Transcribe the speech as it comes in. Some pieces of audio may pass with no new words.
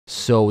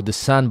So the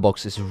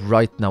Sandbox is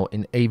right now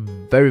in a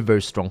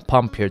very strong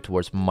pump here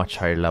towards much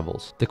higher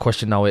levels. The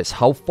question now is,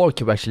 how far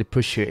can we actually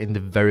push here in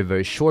the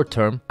very short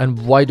term,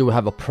 and why do we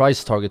have a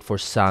price target for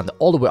Sand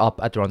all the way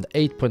up at around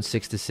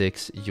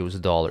 8.66 US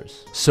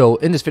dollars? So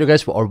in this video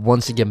guys, we are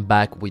once again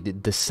back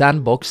with the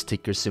Sandbox,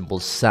 ticker symbol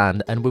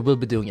SAND, and we will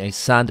be doing a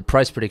SAND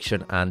price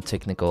prediction and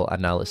technical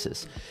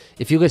analysis.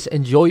 If you guys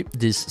enjoy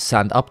these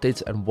SAND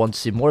updates and want to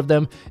see more of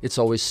them, it's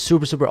always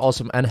super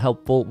awesome and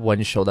helpful when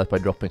you show that by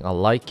dropping a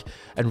like.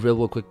 And real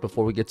quick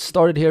before we get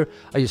started here,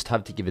 I just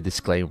have to give a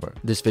disclaimer.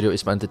 This video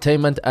is for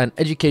entertainment and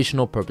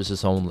educational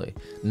purposes only.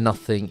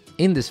 Nothing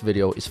in this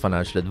video is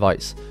financial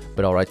advice.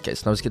 But alright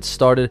guys, now let's get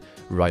started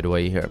right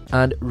away here.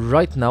 And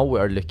right now we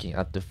are looking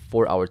at the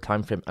 4-hour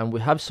time frame, and we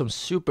have some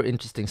super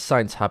interesting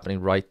signs happening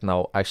right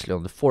now actually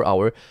on the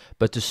 4-hour.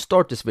 But to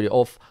start this video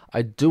off,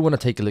 I do want to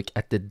take a look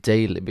at the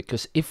daily,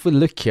 because if we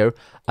look here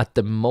at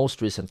the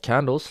most recent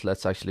candles,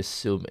 let's actually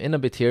zoom in a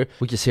bit here,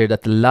 we can see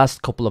that the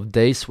last couple of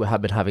days we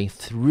have been having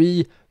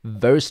 3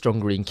 very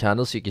strong green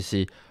candles. You can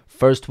see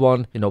first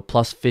one,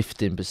 plus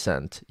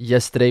 15%,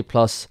 yesterday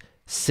plus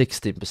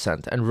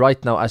 16%, and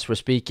right now as we're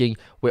speaking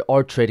we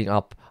are trading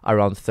up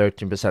around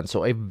 13%.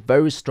 So a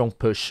very strong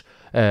push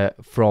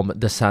from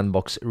the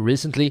Sandbox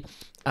recently.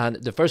 And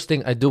the first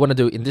thing I do want to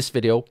do in this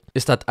video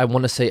is that I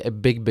want to say a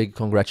big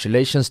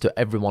congratulations to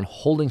everyone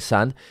holding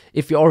Sand.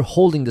 If you are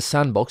holding the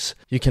Sandbox,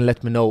 you can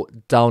let me know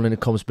down in the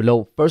comments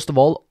below, first of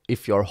all,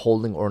 if you are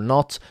holding or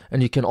not,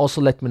 and you can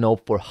also let me know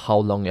for how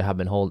long you have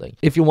been holding,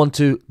 if you want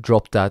to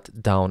drop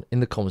that down in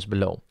the comments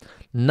below.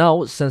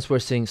 Now, since we're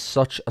seeing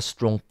such a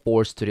strong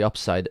force to the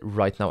upside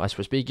right now as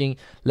we're speaking,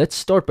 let's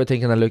start by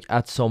taking a look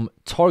at some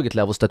target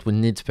levels that we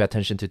need to pay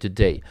attention to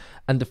today.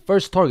 And the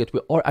first target,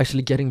 we are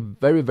actually getting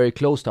very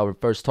close to our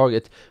first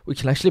target. We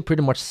can actually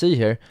pretty much see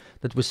here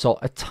that we saw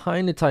a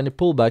tiny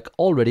pullback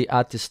already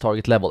at this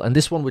target level, and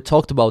this one we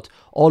talked about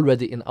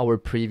already in our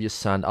previous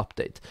SAND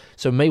update.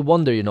 So you may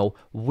wonder,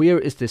 where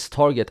is this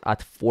target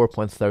at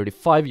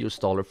 4.35 US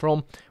dollar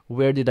from?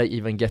 Where did I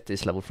even get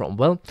this level from?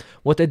 Well,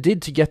 what I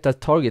did to get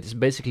that target is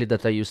basically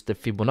that I used the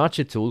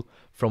Fibonacci tool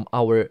from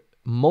our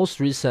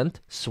most recent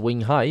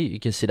swing high. You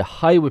can see the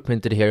high we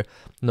printed here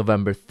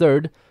November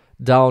 3rd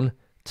down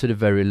to the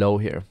very low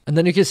here, and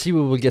then you can see we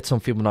will get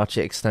some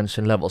Fibonacci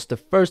extension levels. The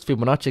first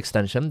Fibonacci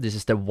extension, this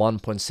is the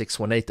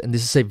 1.618, and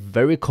this is a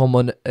very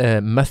common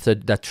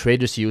method that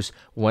traders use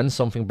when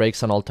something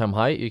breaks an all-time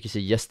high. You can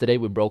see yesterday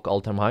we broke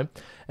all-time high,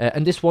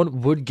 and this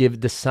one would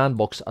give the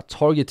Sandbox a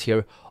target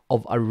here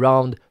of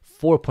around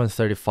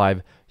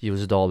 4.35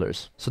 US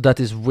dollars. So that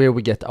is where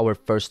we get our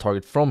first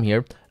target from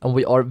here, and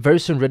we are very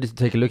soon ready to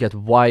take a look at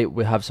why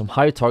we have some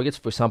higher targets.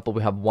 For example,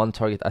 we have one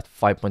target at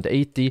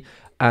 5.80,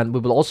 and we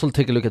will also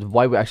take a look at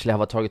why we actually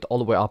have a target all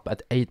the way up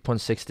at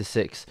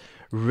 8.66.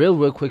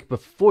 Real quick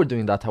before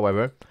doing that,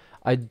 however,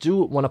 I do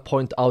want to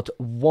point out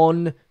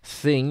one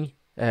thing,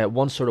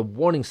 one sort of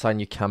warning sign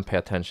you can pay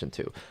attention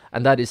to,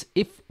 and that is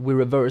if we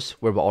reverse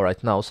where we are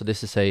right now. So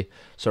this is a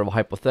sort of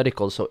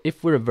hypothetical. So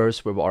if we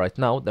reverse where we are right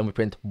now, then we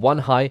print one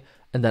high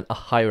and then a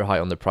higher high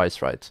on the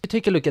price, right? If you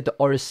take a look at the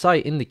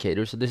RSI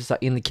indicator, so this is an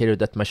indicator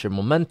that measures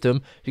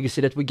momentum, you can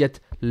see that we get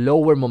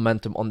lower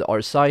momentum on the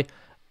RSI.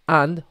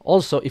 And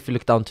also if you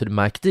look down to the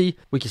MACD,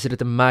 we can see that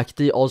the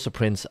MACD also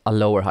prints a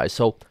lower high.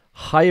 So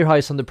higher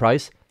highs on the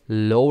price,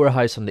 lower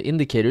highs on the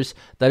indicators.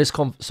 That is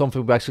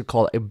something we actually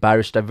call a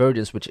bearish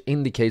divergence, which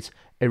indicates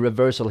a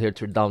reversal here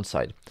to the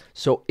downside.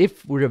 So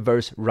if we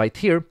reverse right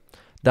here,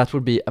 that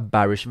would be a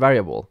bearish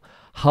variable.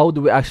 How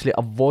do we actually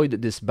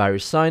avoid this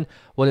bearish sign?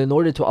 Well, in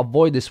order to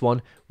avoid this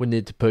one, we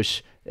need to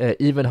push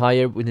even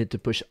higher. We need to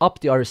push up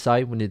the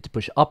RSI, we need to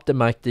push up the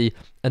MACD,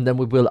 and then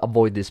we will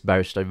avoid this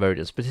bearish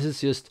divergence. But this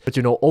is just, but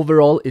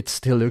overall it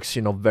still looks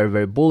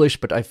very bullish,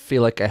 but I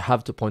feel like I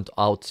have to point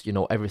out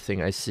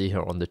everything I see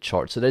here on the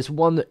chart. So there's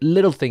one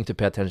little thing to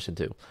pay attention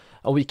to,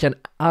 and we can,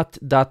 at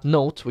that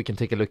note, we can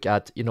take a look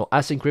at,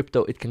 as in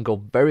crypto, it can go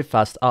very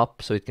fast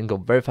up, so it can go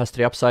very fast to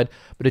the upside,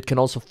 but it can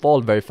also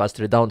fall very fast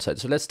to the downside.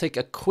 So let's take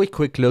a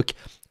quick look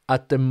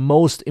at the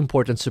most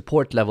important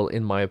support level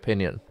in my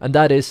opinion, and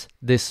that is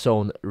this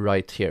zone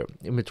right here,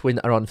 in between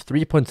around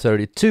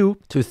 3.32 to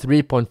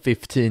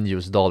 3.15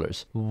 US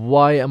dollars.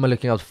 Why am I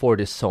looking out for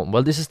this zone?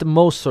 Well, this is the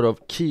most sort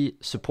of key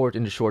support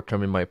in the short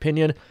term in my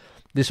opinion.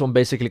 This one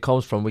basically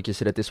comes from, we can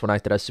see that this one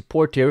acted as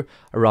support here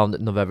around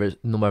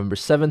November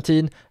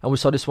 17, and we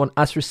saw this one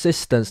as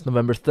resistance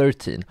November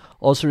 13.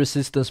 Also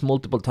resistance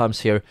multiple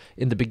times here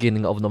in the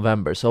beginning of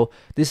November. So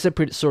this is a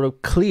pretty sort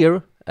of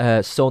clear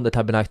zone that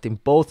have been acting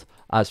both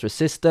as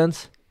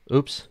resistance,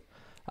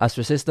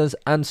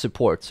 and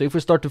support. So if we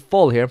start to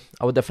fall here,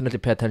 I would definitely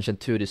pay attention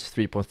to this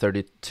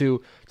 3.32 to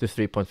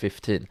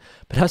 3.15.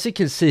 But as you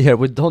can see here,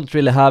 we don't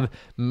really have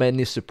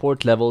many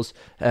support levels,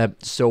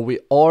 so we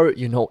are,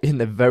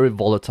 in a very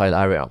volatile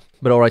area.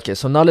 But alright, okay,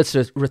 so now let's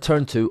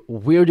return to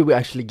where do we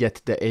actually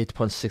get the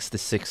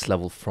 8.66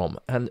 level from,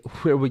 and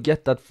where we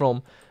get that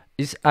from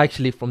is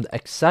actually from the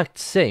exact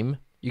same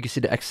you can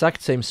see the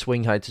exact same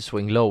swing high to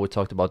swing low we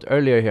talked about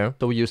earlier here.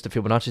 So we use the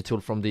Fibonacci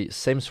tool from the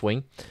same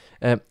swing.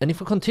 And if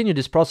we continue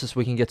this process,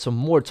 we can get some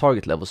more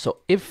target levels. So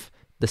if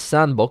the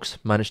Sandbox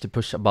managed to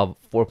push above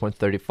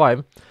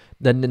 4.35,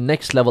 then the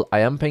next level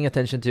I am paying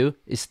attention to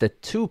is the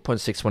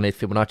 2.618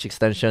 Fibonacci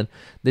extension.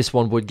 This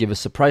one would give a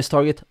surprise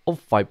target of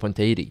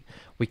 5.80.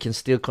 We can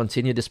still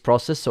continue this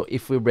process. So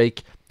if we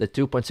break the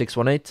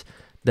 2.618,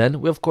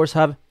 then we of course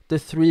have the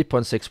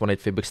 3.618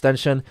 Fib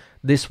extension.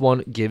 This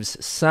one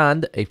gives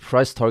Sand a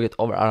price target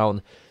of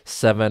around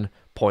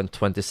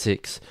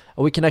 7.26.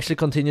 And we can actually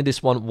continue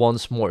this one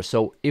once more.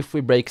 So if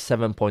we break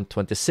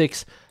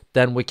 7.26,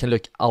 then we can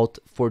look out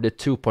for the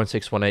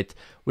 2.618,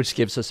 which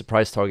gives us a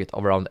price target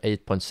of around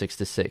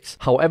 8.66.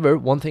 However,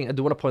 one thing I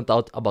do want to point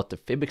out about the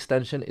Fib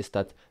extension is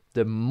that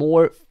the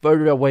more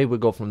further away we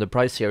go from the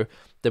price here,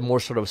 the more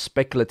sort of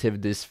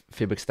speculative these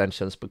Fib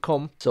extensions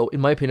become. So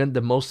in my opinion,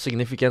 the most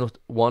significant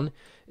one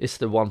is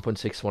the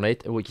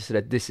 1.618, and we can see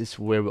that this is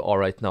where we are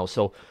right now.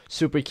 So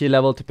super key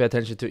level to pay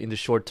attention to in the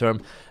short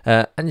term.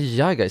 And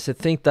yeah, guys, I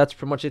think that's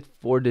pretty much it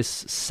for this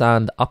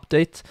Sand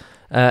update.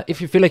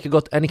 If you feel like you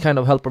got any kind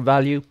of help or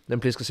value,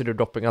 then please consider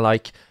dropping a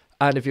like.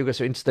 And if you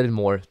guys are interested in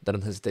more, then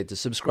don't hesitate to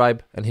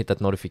subscribe and hit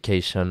that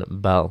notification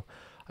bell.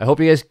 I hope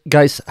you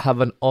guys have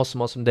an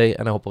awesome day,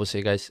 and I hope I will see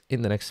you guys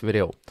in the next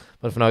video.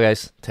 But for now,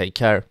 guys, take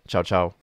care. Ciao, ciao.